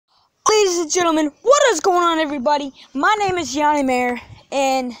Ladies and gentlemen, what is going on, everybody? My name is Johnny Mayer,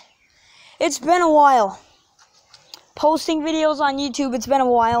 and it's been a while. Posting videos on YouTube, it's been a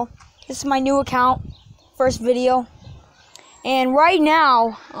while. This is my new account, first video. And right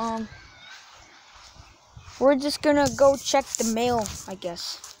now, we're just gonna go check the mail, I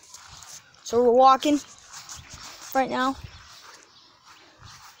guess. So we're walking right now.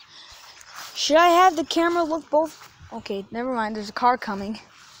 Should I have the camera look both? Okay, never mind, there's a car coming.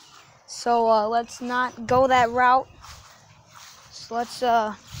 So let's not go that route. So let's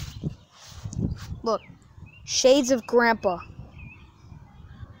look. Shades of Grandpa.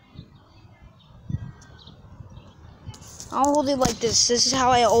 I'll hold it like this. This is how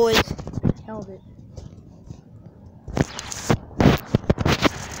I always held it.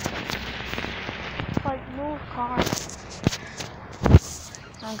 Like, move car.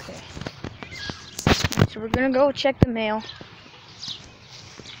 Okay. So we're gonna go check the mail.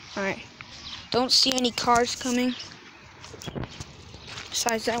 Alright. Don't see any cars coming.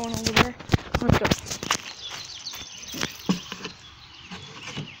 Besides that one over there. Let's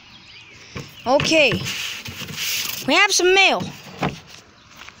go. Okay. We have some mail.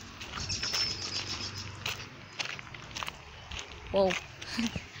 Whoa.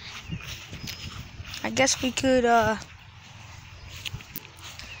 I guess we could, let's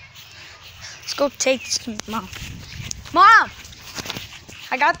go take some. Mom!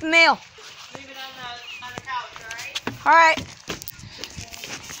 I got the mail. Leave it on the couch, alright? Alright.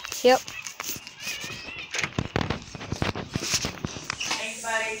 Yep. Thanks,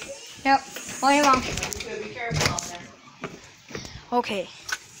 buddy. Yep. Well, you're wrong. Be careful out there. Okay.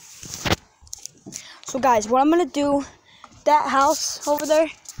 So guys, what I'm gonna do, that house over there,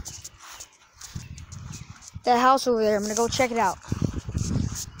 I'm gonna go check it out.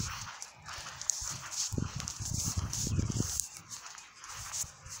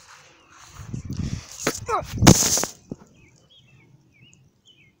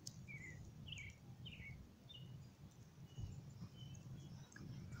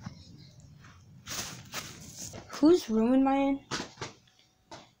 Whose room am I in?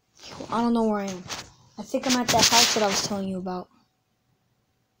 I don't know where I am. I think I'm at that house that I was telling you about.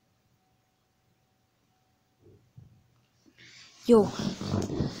 Yo.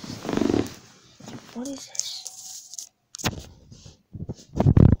 What is this?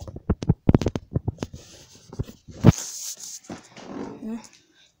 Huh?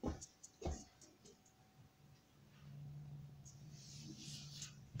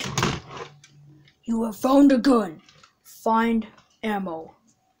 You have found a gun. Find ammo.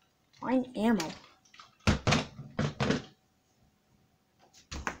 Find ammo.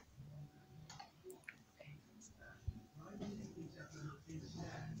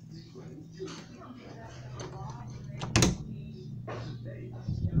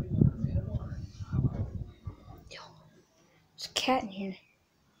 Yo, there's a cat in here.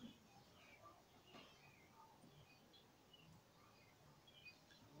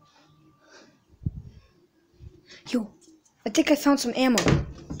 Yo, I think I found some ammo. The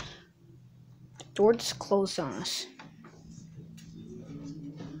door just closed on us.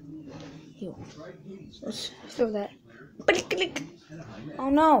 Yo, let's throw that. Oh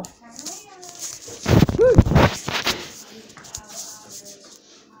no.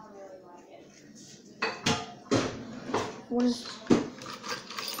 What is...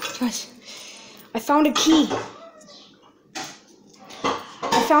 Guys, I found a key.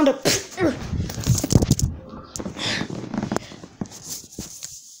 I found a...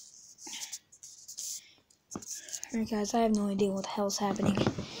 Alright guys, I have no idea what the hell's happening,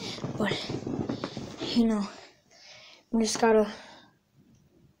 but, you know, we just gotta,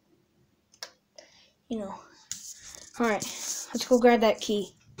 you know. Alright, let's go grab that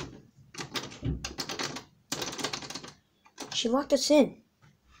key. She locked us in.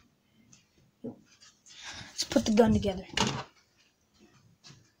 Let's put the gun together.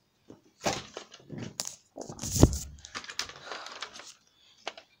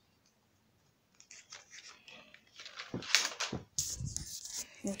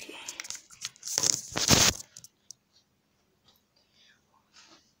 Okay.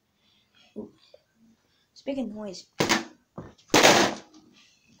 Ooh. It's making noise.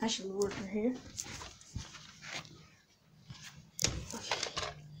 I should work her here. Okay.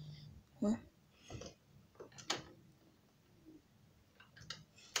 Huh?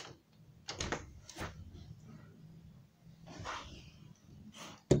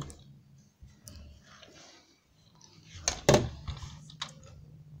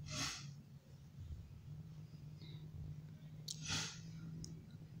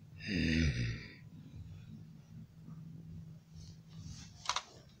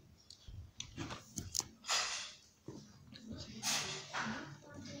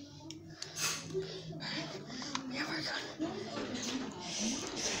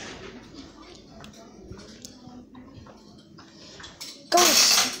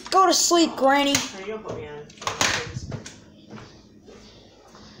 Go to sleep, Granny. No, you don't put me on.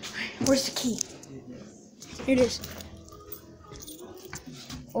 Where's the key? Here it is.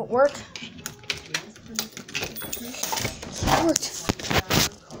 Will it work? It worked.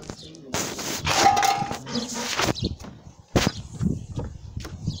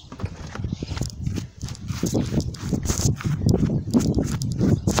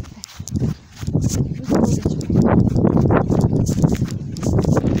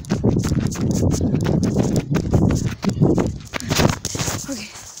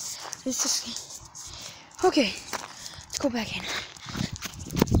 Okay, let's go back in.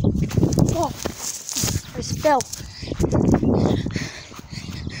 Whoa, I just fell.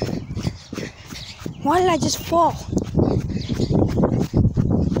 Why did I just fall?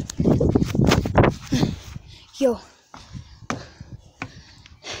 Yo,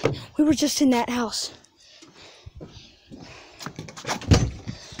 we were just in that house.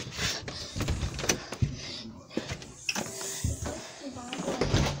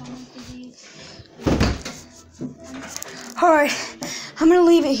 Alright, I'm gonna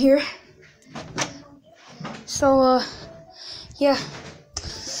leave it here. So, yeah,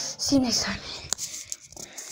 see you next time.